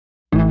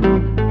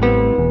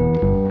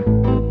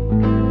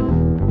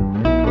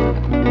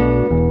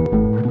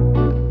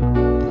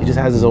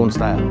has his own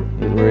style,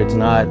 where it's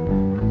not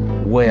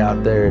way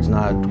out there, it's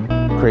not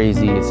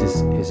crazy, it's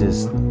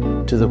just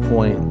to the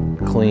point,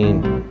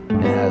 clean,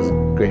 and has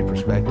great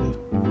perspective.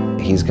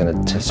 He's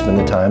going to spend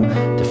the time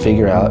to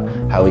figure out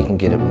how he can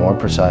get it more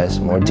precise,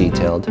 more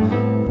detailed,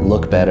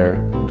 look better,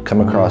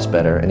 come across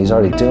better, and he's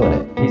already doing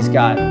it. He's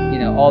got, you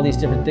know, all these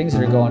different things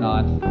that are going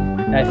on,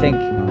 and I think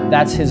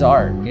that's his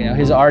art. You know,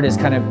 his art is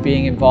kind of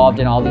being involved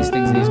in all these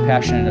things that he's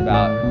passionate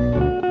about,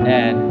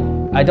 and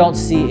I don't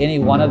see any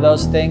one of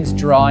those things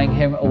drawing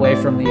him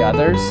away from the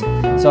others.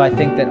 So I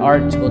think that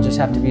art will just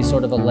have to be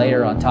sort of a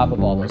layer on top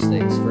of all those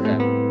things for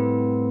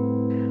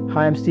him.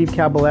 Hi, I'm Steve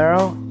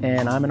Caballero,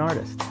 and I'm an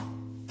artist.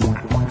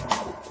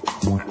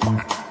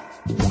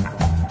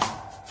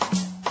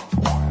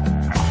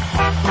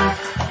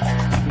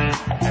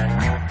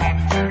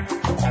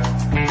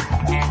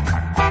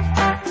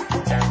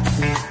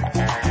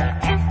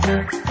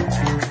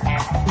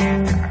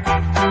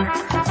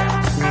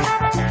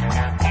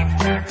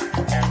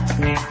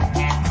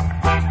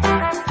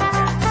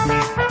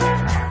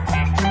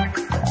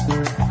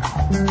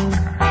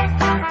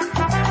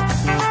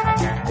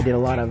 I did a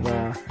lot of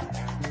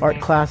art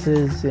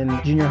classes in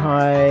junior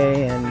high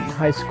and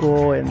high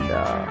school, and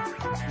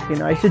you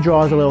know, I used to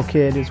draw as a little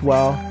kid as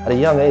well. At a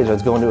young age, I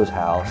was going to his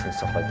house and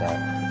stuff like that.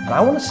 And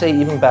I want to say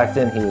even back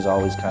then, he was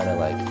always kind of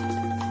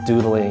like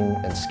doodling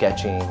and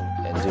sketching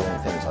and doing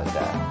things like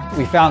that.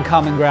 We found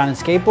common ground in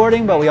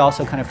skateboarding, but we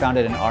also kind of found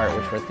it in art,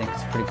 which I think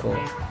is pretty cool.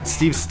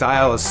 Steve's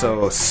style is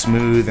so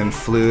smooth and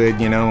fluid,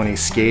 you know, when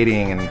he's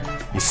skating, and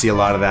you see a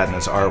lot of that in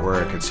his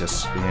artwork. It's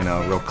just, you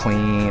know, real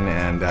clean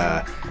and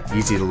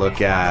easy to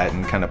look at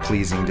and kind of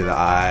pleasing to the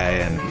eye.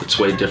 And it's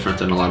way different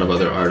than a lot of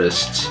other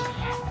artists.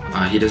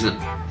 He doesn't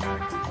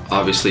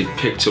obviously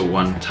pick to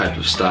one type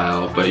of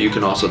style, but you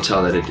can also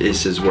tell that it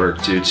is his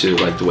work due to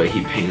like the way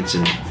he paints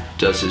and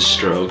does his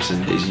strokes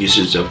and his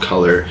usage of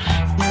color.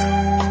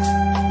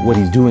 What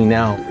he's doing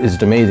now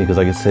is amazing because,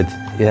 like I said,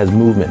 it has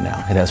movement now,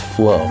 it has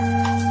flow.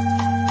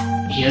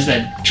 He has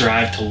that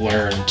drive to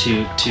learn,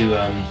 to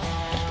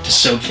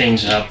soak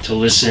things up, to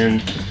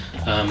listen,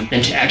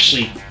 and to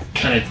actually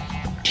kind of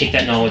take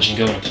that knowledge and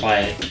go and apply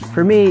it.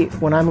 For me,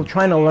 when I'm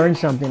trying to learn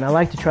something, I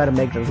like to try to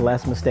make as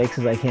less mistakes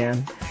as I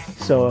can.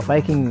 So if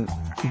I can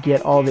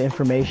get all the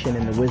information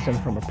and the wisdom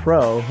from a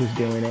pro who's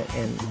doing it,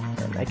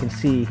 and I can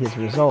see his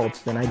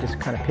results, then I just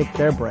kind of pick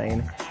their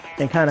brain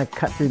and kind of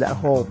cut through that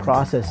whole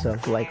process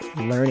of like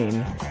learning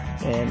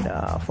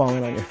and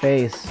falling on your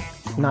face,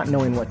 not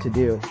knowing what to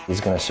do. He's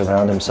going to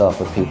surround himself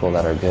with people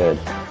that are good,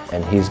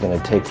 and he's going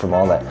to take from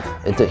all that.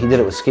 He did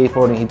it with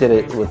skateboarding, he did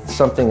it with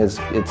something, as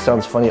it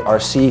sounds funny,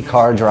 RC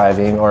car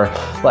driving, or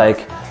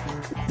like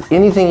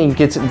anything he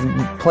gets,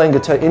 playing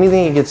guitar,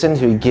 anything he gets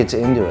into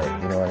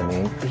it, you know what I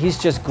mean? He's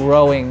just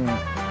growing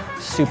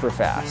super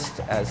fast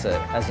as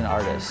an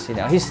artist. You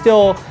know, he's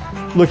still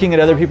looking at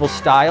other people's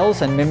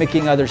styles and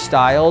mimicking other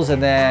styles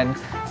and then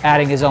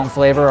adding his own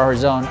flavor or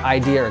his own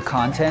idea or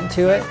content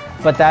to it.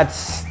 But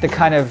that's the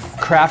kind of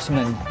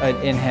craftsman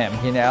in him,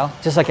 you know?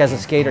 Just like as a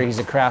skater, he's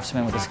a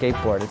craftsman with a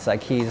skateboard. It's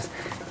like he's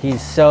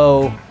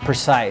so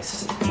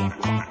precise.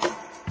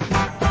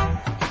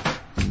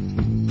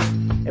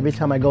 Every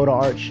time I go to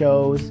art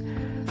shows,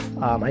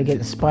 I get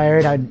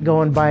inspired. I'd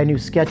go and buy a new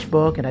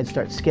sketchbook and I'd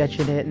start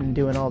sketching it and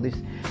doing all these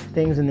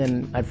things, and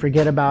then I'd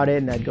forget about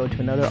it and I'd go to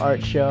another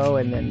art show,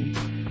 and then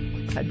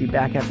I'd be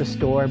back at the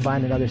store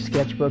buying another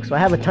sketchbook. So I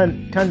have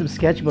tons of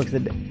sketchbooks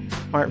that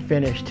aren't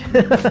finished.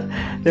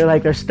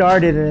 they're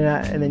started,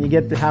 and then you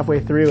get to halfway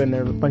through and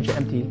they're a bunch of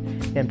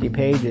empty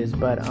pages.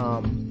 But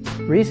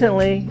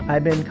recently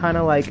I've been kind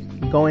of like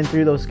going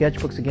through those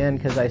sketchbooks again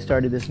because I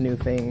started this new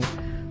thing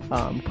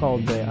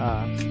called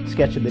the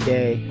Sketch of the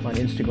Day on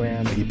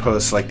Instagram. He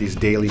posts like these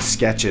daily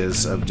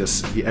sketches of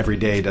just every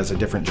day does a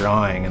different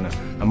drawing, and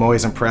I'm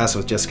always impressed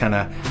with just kind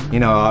of, you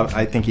know,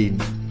 I think he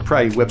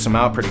probably whips them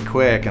out pretty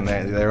quick, and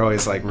they're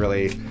always like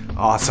really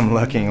awesome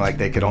looking, like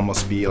they could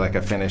almost be like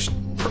a finished,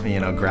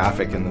 you know,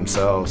 graphic in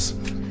themselves.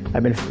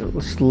 I've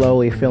been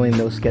slowly filling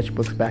those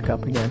sketchbooks back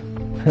up again.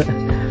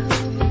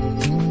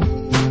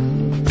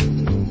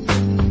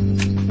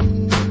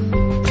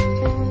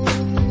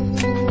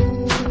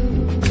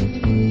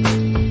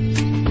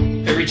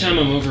 Every time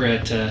I'm over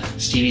at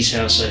Stevie's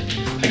house,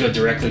 I go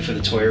directly for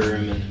the toy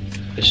room, and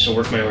I just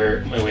work my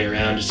way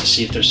around just to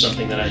see if there's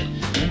something that I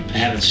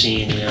haven't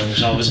seen. You know,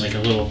 there's always like a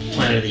little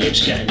Planet of the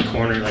Apes guy in the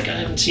corner, like I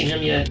haven't seen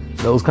him yet.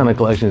 Those kind of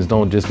collections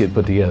don't just get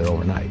put together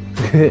overnight.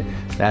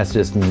 That's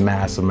just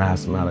massive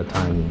amount of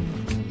time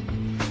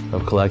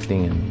of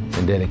collecting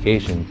and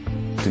dedication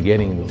to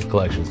getting those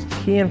collections.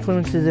 Key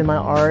influences in my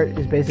art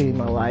is basically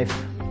my life.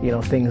 You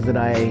know, things that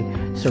I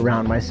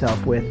surround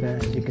myself with.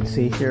 As you can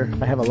see here,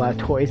 I have a lot of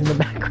toys in the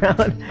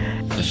background.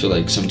 I feel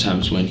like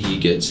sometimes when he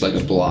gets like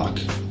a block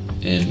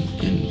in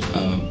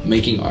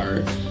making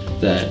art,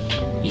 that,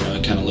 you know,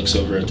 it kind of looks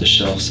over at the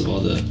shelves of all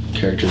the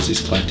characters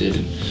he's collected,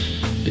 and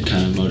it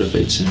kind of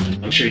motivates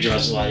him. I'm sure he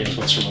draws a lot of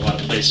influence from a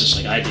lot of places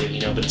like I do, you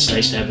know, but it's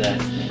nice to have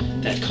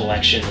that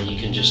collection that you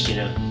can just, you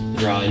know,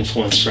 draw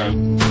influence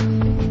from.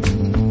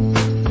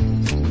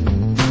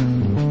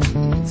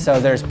 So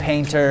there's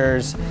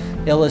painters,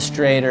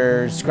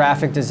 illustrators,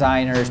 graphic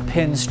designers,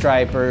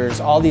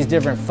 pinstripers, all these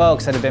different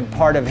folks that have been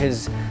part of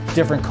his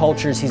different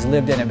cultures he's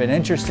lived in and been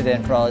interested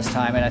in for all his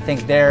time, and I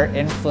think their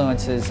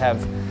influences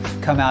have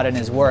come out in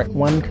his work.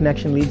 One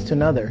connection leads to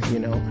another, you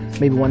know.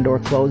 Maybe one door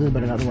closes,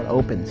 but another one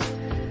opens.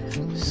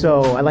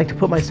 So I like to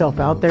put myself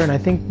out there, and I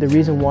think the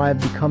reason why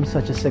I've become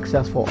such a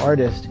successful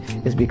artist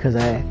is because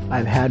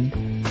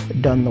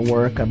I've done the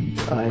work,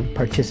 I've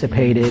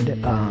participated,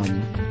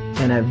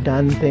 and I've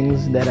done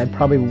things that I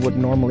probably would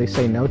normally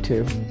say no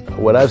to.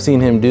 What I've seen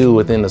him do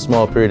within a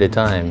small period of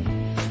time,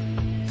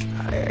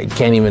 I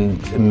can't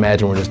even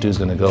imagine where this dude's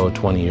gonna go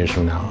 20 years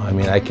from now. I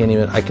mean, I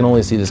can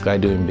only see this guy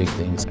doing big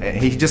things.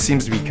 He just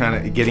seems to be kind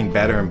of getting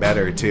better and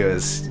better too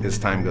as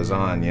time goes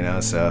on, you know,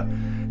 so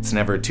it's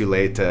never too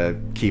late to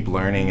keep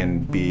learning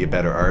and be a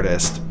better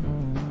artist.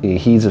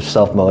 He's a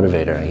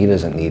self-motivator. He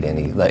doesn't need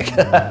any, like,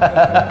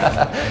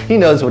 he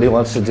knows what he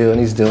wants to do and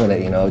he's doing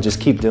it, you know, just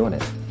keep doing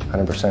it,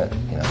 100%,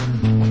 you know.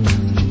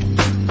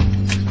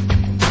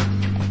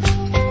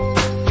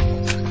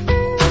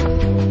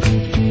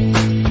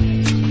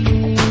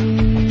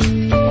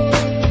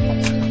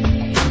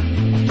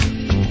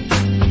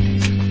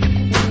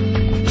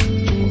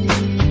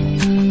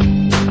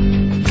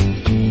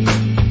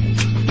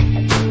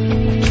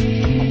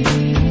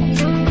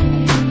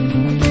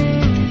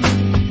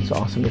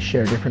 To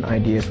share different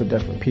ideas with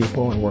different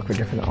people and work with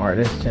different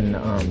artists, and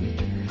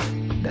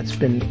that's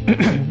been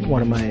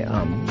one of my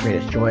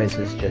greatest joys,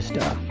 is just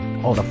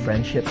all the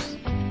friendships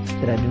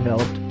that I've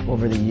developed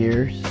over the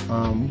years,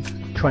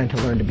 trying to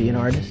learn to be an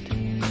artist.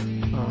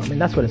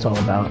 And that's what it's all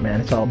about,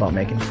 man. It's all about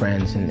making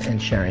friends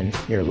and sharing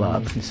your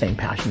love, the same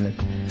passion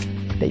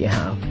that you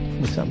have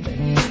with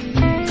something.